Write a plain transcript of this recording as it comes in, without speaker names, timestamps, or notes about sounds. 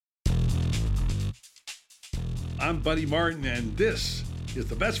I'm Buddy Martin, and this is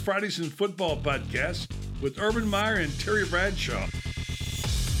the Best Fridays in Football podcast with Urban Meyer and Terry Bradshaw.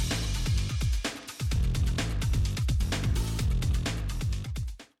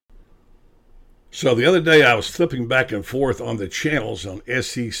 So the other day I was flipping back and forth on the channels on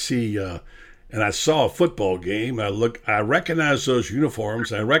SEC, and I saw a football game. I recognized those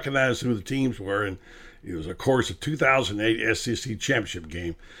uniforms. I recognized who the teams were, and it was, of course, a 2008 SEC championship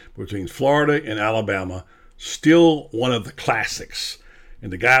game between Florida and Alabama. Still one of the classics.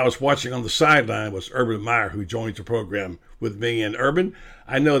 And the guy I was watching on the sideline was Urban Meyer, who joined the program with me. And Urban,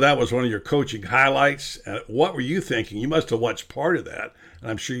 I know that was one of your coaching highlights. What were you thinking? You must have watched part of that. And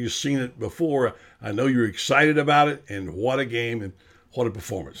I'm sure you've seen it before. I know you're excited about it. And what a game and what a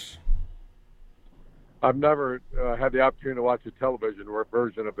performance. I've never had the opportunity to watch a television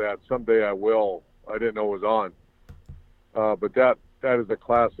version of that. Someday I will. I didn't know it was on. But that is a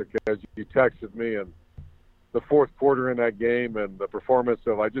classic. As you texted me, and the fourth quarter in that game and the performance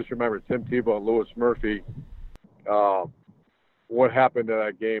of, I just remember Tim Tebow and Louis Murphy, what happened in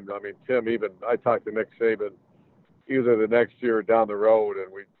that game. I mean, I talked to Nick Saban either the next year or down the road, and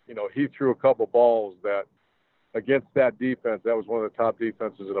he threw a couple balls that against that defense, that was one of the top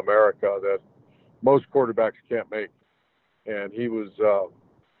defenses in America that most quarterbacks can't make. And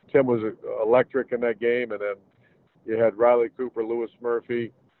Tim was electric in that game, and then you had Riley Cooper, Louis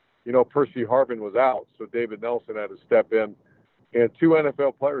Murphy. Percy Harvin was out, so David Nelson had to step in. And two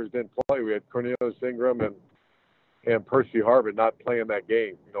NFL players didn't play. We had Cornelius Ingram and Percy Harvin not playing that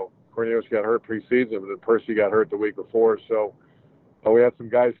game. Cornelius got hurt preseason, but then Percy got hurt the week before. So we had some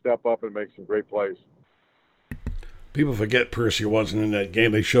guys step up and make some great plays. People forget Percy wasn't in that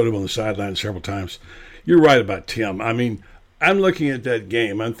game. They showed him on the sideline several times. You're right about Tim. I mean, I'm looking at that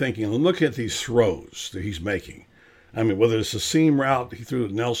game. I'm looking at these throws that he's making. I mean, whether it's a seam route he threw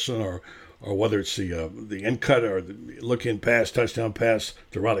to Nelson or whether it's the end cut or the look-in pass, touchdown pass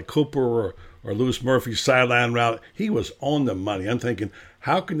to Riley Cooper or Louis Murphy's sideline route, he was on the money. I'm thinking,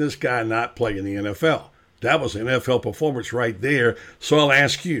 how can this guy not play in the NFL? That was an NFL performance right there. So I'll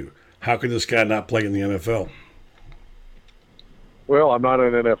ask you, how can this guy not play in the NFL? Well, I'm not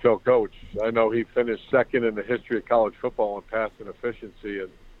an NFL coach. I know he finished second in the history of college football in passing efficiency, and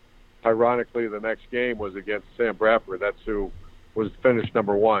ironically, the next game was against Sam Bradford. That's who was finished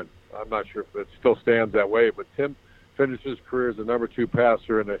number one. I'm not sure if it still stands that way, but Tim finished his career as the number two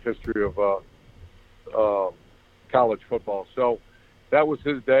passer in the history of college football. So that was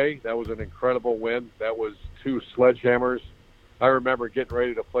his day. That was an incredible win. That was two sledgehammers. I remember getting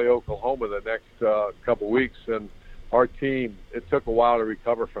ready to play Oklahoma the next couple weeks, and our team, it took a while to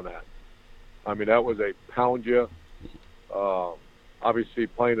recover from that. I mean, that was a pound you. Obviously,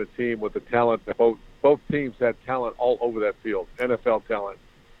 playing a team with the talent, both teams had talent all over that field, NFL talent.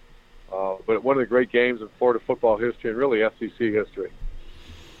 But one of the great games in Florida football history and really SEC history.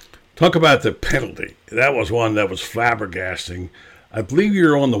 Talk about the penalty. That was one that was flabbergasting. I believe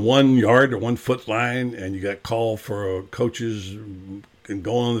you're on the 1 yard or 1 foot line, and you got called for coaches and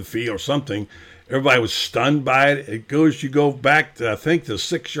going on the field or something. Everybody was stunned by it. You go back to, I think, the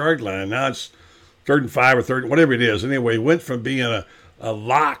 6 yard line. Now it's 3rd and 5 or 3rd, whatever it is. Anyway, it went from being a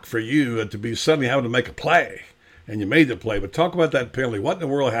lock for you to be suddenly having to make a play, and you made the play. But talk about that penalty. What in the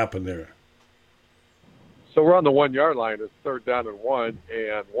world happened there? So we're on the 1 yard line. It's 3rd down and 1,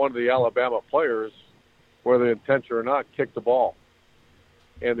 and one of the Alabama players, whether intentional or not, kicked the ball.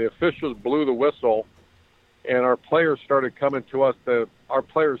 And the officials blew the whistle, and our players started coming to us. Our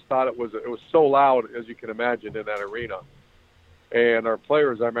players thought it was so loud, as you can imagine, in that arena. And our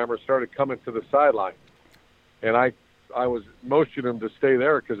players, I remember, started coming to the sideline. And I was motioning them to stay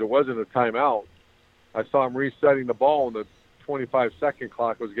there because it wasn't a timeout. I saw them resetting the ball, and the 25-second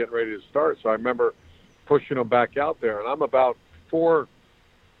clock was getting ready to start. So I remember pushing them back out there. And I'm about 4 or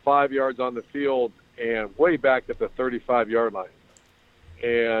 5 yards on the field and way back at the 35-yard line.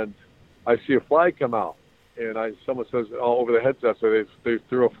 And I see a flag come out. And someone says, over the headset, so they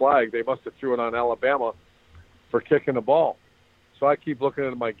threw a flag. They must have threw it on Alabama for kicking the ball. So I keep looking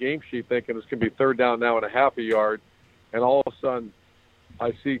at my game sheet thinking it's going to be 3rd down now and a half a yard. And all of a sudden,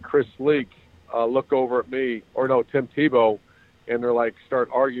 I see Chris Leak look over at me, Tim Tebow, and they're like, start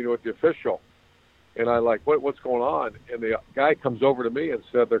arguing with the official. And I like, what's going on? And the guy comes over to me and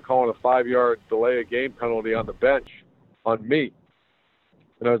said they're calling a 5 yard delay of game penalty on the bench on me.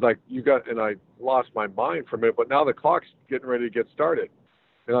 And I was like, and I lost my mind for a minute, but now the clock's getting ready to get started.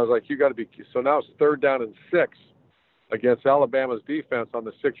 And I was like, so now it's 3rd down and 6 against Alabama's defense on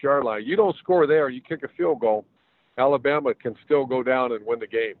the 6 yard line. You don't score there, you kick a field goal, Alabama can still go down and win the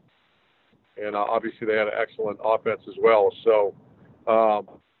game. And obviously they had an excellent offense as well. So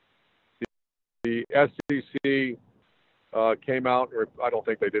the SEC came out, or I don't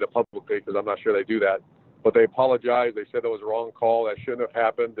think they did it publicly because I'm not sure they do that, but they apologized. They said it was a wrong call. That shouldn't have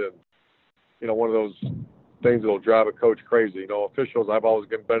happened. And, one of those things that will drive a coach crazy. Officials, I've always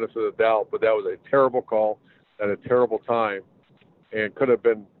given benefit of the doubt, but that was a terrible call at a terrible time and could have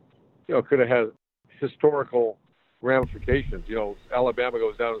been, could have had historical ramifications. Alabama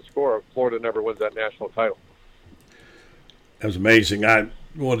goes down and score. Florida never wins that national title. That was amazing. I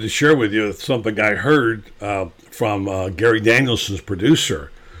wanted to share with you something I heard from Gary Danielson's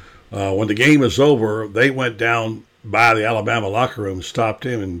producer. When the game was over, they went down by the Alabama locker room, stopped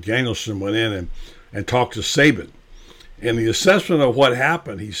him, and Danielson went in and talked to Saban. And the assessment of what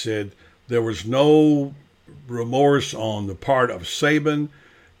happened, he said, there was no remorse on the part of Saban.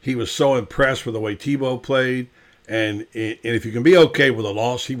 He was so impressed with the way Tebow played. And if you can be okay with a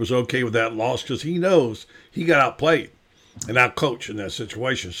loss, he was okay with that loss because he knows he got outplayed and outcoached in that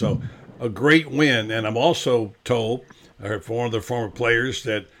situation. So a great win. And I'm also told, I heard from one of the former players,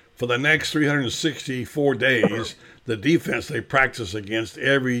 that for the next 364 days, the defense they practice against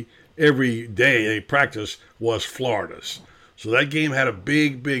every day they practice was Florida's. So that game had a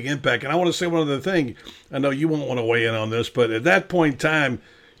big, big impact. And I want to say one other thing. I know you won't want to weigh in on this, but at that point in time,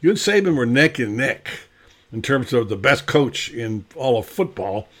 you and Saban were neck and neck in terms of the best coach in all of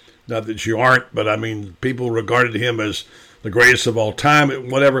football. Not that you aren't, but I mean, people regarded him as the greatest of all time,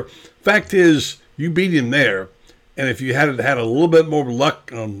 whatever. Fact is, you beat him there. And if you had a little bit more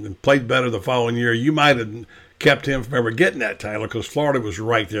luck and played better the following year, you might have kept him from ever getting that title because Florida was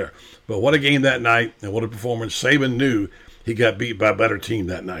right there. But what a game that night and what a performance. Saban knew he got beat by a better team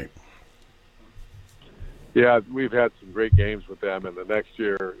that night. Yeah, we've had some great games with them, and the next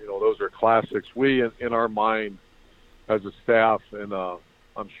year, those are classics. We, in our mind, as a staff, and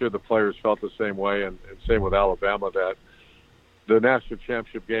I'm sure the players felt the same way, and same with Alabama, that the national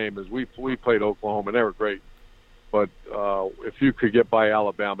championship game is we played Oklahoma, and they were great. But if you could get by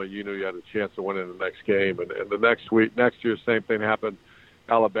Alabama, you knew you had a chance to win in the next game. And the next year, same thing happened.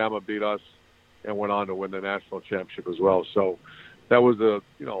 Alabama beat us and went on to win the national championship as well. So that was a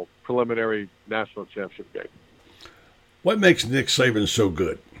preliminary national championship game. What makes Nick Saban so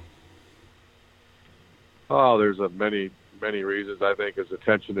good? Oh, there's many reasons. I think his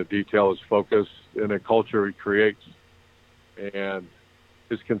attention to detail, his focus, and the culture he creates, and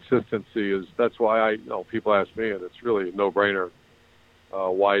his consistency that's why people ask me, and it's really a no-brainer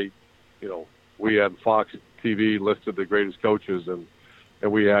why we had Fox TV listed the greatest coaches, and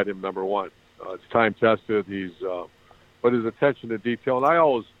we had him number one. It's time tested. But his attention to detail, and I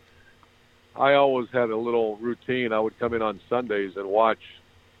always had a little routine. I would come in on Sundays and watch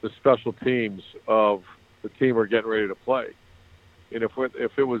the special teams of the team we're getting ready to play, and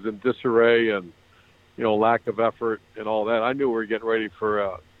if it was in disarray and lack of effort and all that, I knew we were getting ready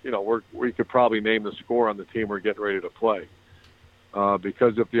for, we could probably name the score on the team we're getting ready to play.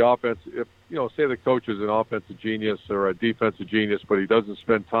 Because if the offense, say the coach is an offensive genius or a defensive genius, but he doesn't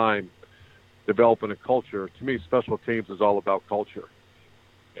spend time developing a culture, to me, special teams is all about culture.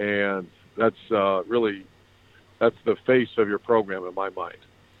 And that's that's the face of your program in my mind.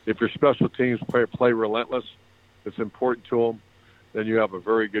 If your special teams play relentless, it's important to them, then you have a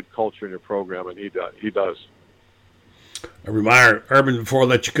very good culture in your program, and he does. Urban, before I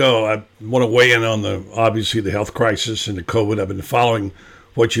let you go, I want to weigh in on obviously the health crisis and the COVID. I've been following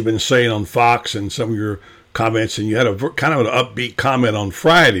what you've been saying on Fox and some of your comments, and you had a kind of an upbeat comment on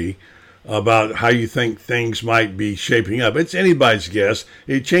Friday about how you think things might be shaping up. It's anybody's guess.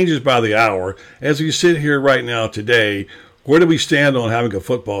 It changes by the hour. As we sit here right now today, where do we stand on having a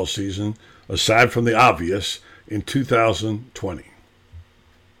football season, aside from the obvious, in 2020?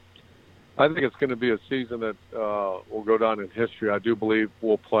 I think it's going to be a season that will go down in history. I do believe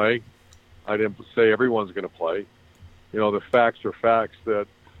we'll play. I didn't say everyone's going to play. The facts are facts that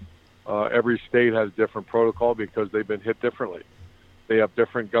every state has different protocol because they've been hit differently. They have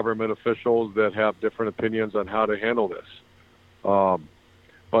different government officials that have different opinions on how to handle this.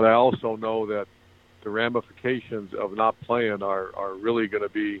 But I also know that the ramifications of not playing are really going to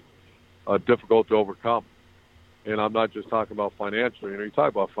be difficult to overcome. And I'm not just talking about financial. You talk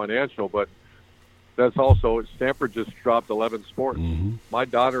about financial, but that's also, Stanford just dropped 11 sports. Mm-hmm. My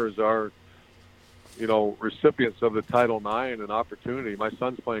daughters are, recipients of the Title IX and opportunity. My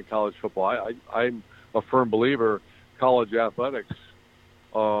son's playing college football. I'm a firm believer college athletics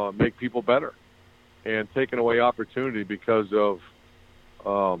make people better. And taking away opportunity because of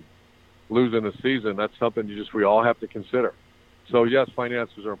losing a season, that's something we all have to consider. So, yes,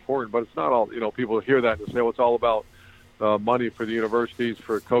 finances are important, but it's not all, people hear that and say, well, it's all about money for the universities,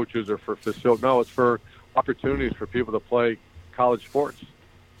 for coaches, or for facilities. No, it's for opportunities for people to play college sports.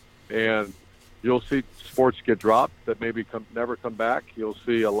 And You'll see sports get dropped that maybe never come back. You'll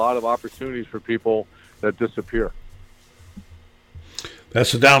see a lot of opportunities for people that disappear.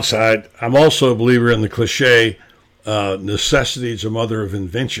 That's the downside. I'm also a believer in the cliche, necessity is a mother of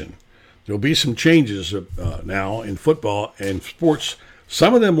invention. There'll be some changes now in football and sports.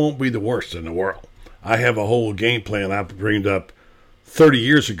 Some of them won't be the worst in the world. I have a whole game plan I dreamed up 30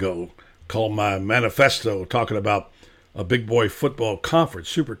 years ago called my manifesto, talking about a big boy football conference,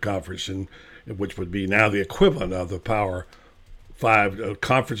 super conference, and which would be now the equivalent of the Power Five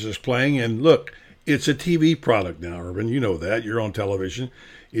conferences playing. And look, it's a TV product now, Urban. You know that. You're on television.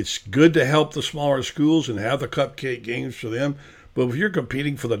 It's good to help the smaller schools and have the cupcake games for them. But if you're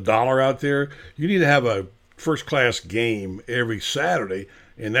competing for the dollar out there, you need to have a first-class game every Saturday,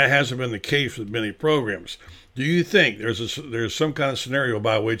 and that hasn't been the case with many programs. Do you think there's some kind of scenario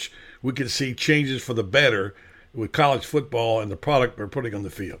by which we could see changes for the better with college football and the product we're putting on the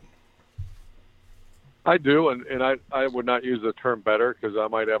field? I do, and I would not use the term better because I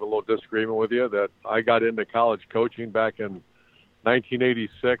might have a little disagreement with you that I got into college coaching back in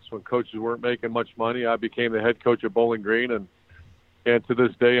 1986 when coaches weren't making much money. I became the head coach at Bowling Green, and to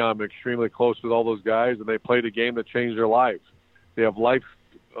this day I'm extremely close with all those guys, and they played a game that changed their lives. They have life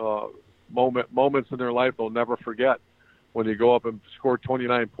moments in their life they'll never forget. When you go up and score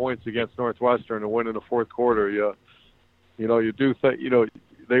 29 points against Northwestern and win in the fourth quarter, they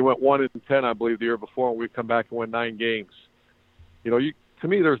went 1-10, I believe, the year before, and we come back and win 9 games. To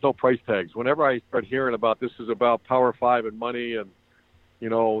me, there's no price tags. Whenever I start hearing about this is about Power 5 and money and,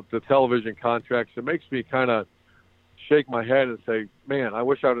 the television contracts, it makes me kind of shake my head and say, man, I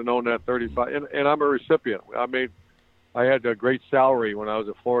wish I would have known that 35. And I'm a recipient. I had a great salary when I was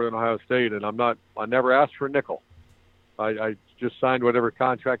at Florida and Ohio State, and I never asked for a nickel. I just signed whatever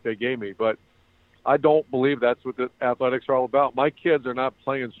contract they gave me. But I don't believe that's what the athletics are all about. My kids are not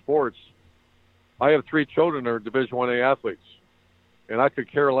playing sports. I have 3 children that are Division I-A athletes, and I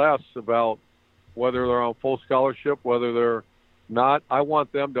could care less about whether they're on full scholarship, whether they're not. I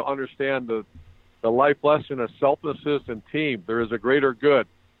want them to understand the life lesson of selflessness and team. There is a greater good.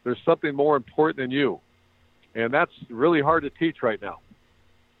 There's something more important than you, and that's really hard to teach right now.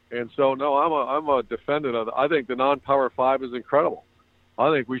 And so, no, I'm a defendant of it. I think the non-Power 5 is incredible. I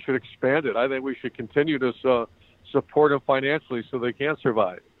think we should expand it. I think we should continue to support them financially so they can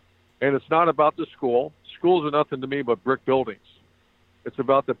survive. And it's not about the school. Schools are nothing to me but brick buildings. It's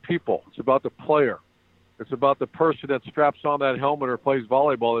about the people. It's about the player. It's about the person that straps on that helmet or plays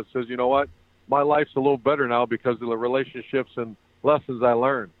volleyball that says, you know what, my life's a little better now because of the relationships and lessons I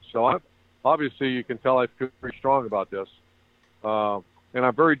learned. So obviously you can tell I feel pretty strong about this. And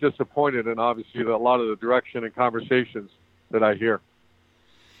I'm very disappointed in, obviously, a lot of the direction and conversations that I hear.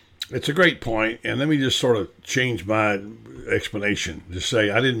 It's a great point, and let me just sort of change my explanation to say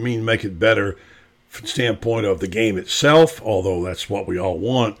I didn't mean make it better from the standpoint of the game itself, although that's what we all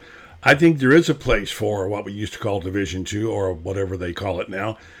want. I think there is a place for what we used to call Division II or whatever they call it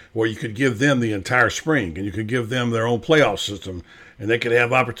now, where you could give them the entire spring and you could give them their own playoff system and they could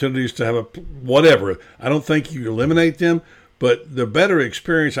have opportunities to have a whatever. I don't think you eliminate them, but the better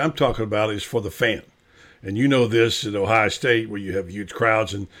experience I'm talking about is for the fan. And you know this at Ohio State where you have huge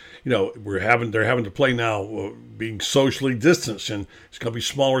crowds and, they're having to play now being socially distanced and it's going to be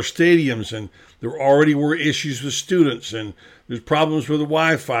smaller stadiums and there already were issues with students and there's problems with the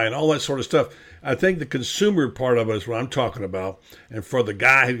Wi-Fi and all that sort of stuff. I think the consumer part of it is what I'm talking about. And for the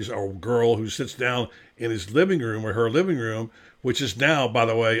guy or girl who sits down in his living room or her living room, which is now, by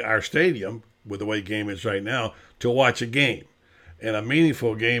the way, our stadium with the way the game is right now, to watch a game. And a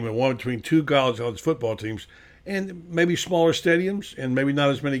meaningful game and one between 2 college football teams and maybe smaller stadiums and maybe not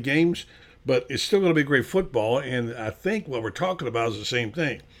as many games, but it's still going to be great football. And I think what we're talking about is the same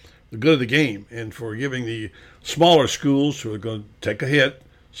thing, the good of the game. And for giving the smaller schools who are going to take a hit,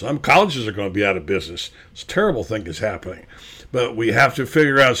 some colleges are going to be out of business. It's a terrible thing that's happening. But we have to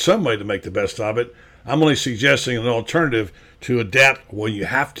figure out some way to make the best of it. I'm only suggesting an alternative to adapt when you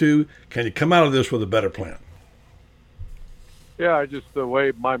have to. Can you come out of this with a better plan? Yeah, just the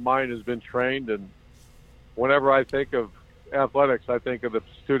way my mind has been trained, and whenever I think of athletics, I think of the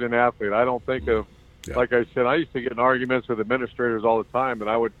student athlete. I don't think of, like I said, I used to get in arguments with administrators all the time, and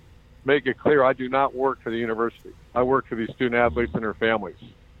I would make it clear I do not work for the university. I work for these student athletes and their families.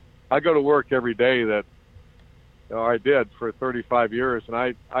 I go to work every day that I did for 35 years, and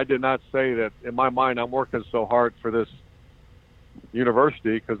I did not say that in my mind I'm working so hard for this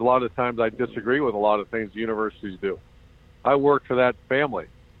university because a lot of times I disagree with a lot of things the universities do. I work for that family.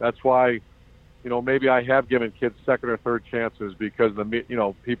 That's why, maybe I have given kids second or third chances because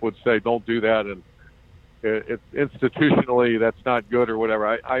people would say, don't do that. And it's institutionally that's not good or whatever.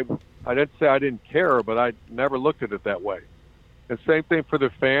 I didn't say I didn't care, but I never looked at it that way. And same thing for the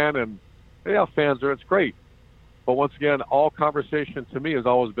fan. And yeah, fans are, it's great. But once again, all conversation to me has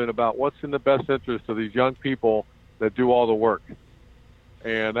always been about what's in the best interest of these young people that do all the work.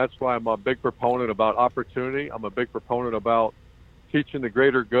 And that's why I'm a big proponent about opportunity. I'm a big proponent about teaching the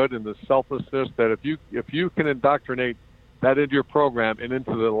greater good and the selflessness that if you can indoctrinate that into your program and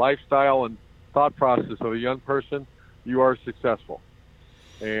into the lifestyle and thought process of a young person, you are successful.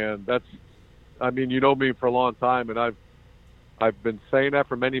 And that's, I mean, you know me for a long time, and I've been saying that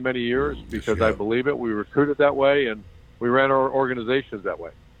for many, many years because I believe it. We recruited that way, and we ran our organizations that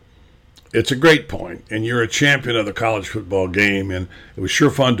way. It's a great point, and you're a champion of the college football game, and it was sure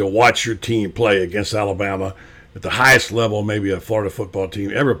fun to watch your team play against Alabama at the highest level maybe a Florida football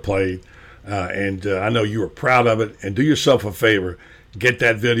team ever played. And I know you were proud of it. And do yourself a favor, get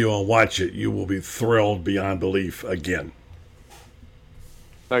that video and watch it. You will be thrilled beyond belief again.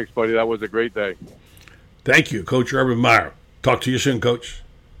 Thanks, buddy. That was a great day. Thank you, Coach Urban Meyer. Talk to you soon, Coach.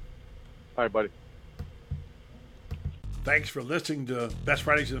 All right, buddy. Thanks for listening to Best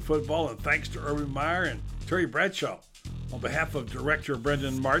Fridays in Football, and thanks to Urban Meyer and Terry Bradshaw. On behalf of Director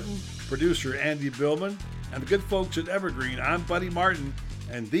Brendan Martin, Producer Andy Billman, and the good folks at Evergreen, I'm Buddy Martin,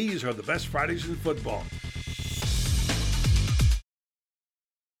 and these are the Best Fridays in Football.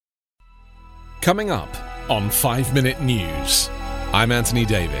 Coming up on 5 Minute News, I'm Anthony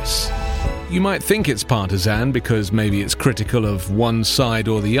Davis. You might think it's partisan because maybe it's critical of one side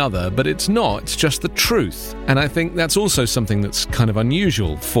or the other, but it's not. It's just the truth. And I think that's also something that's kind of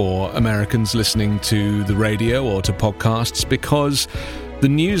unusual for Americans listening to the radio or to podcasts, because the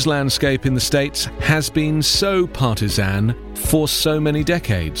news landscape in the States has been so partisan for so many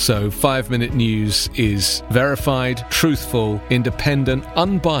decades. So 5 Minute News is verified, truthful, independent,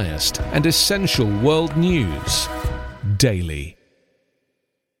 unbiased, and essential world news daily.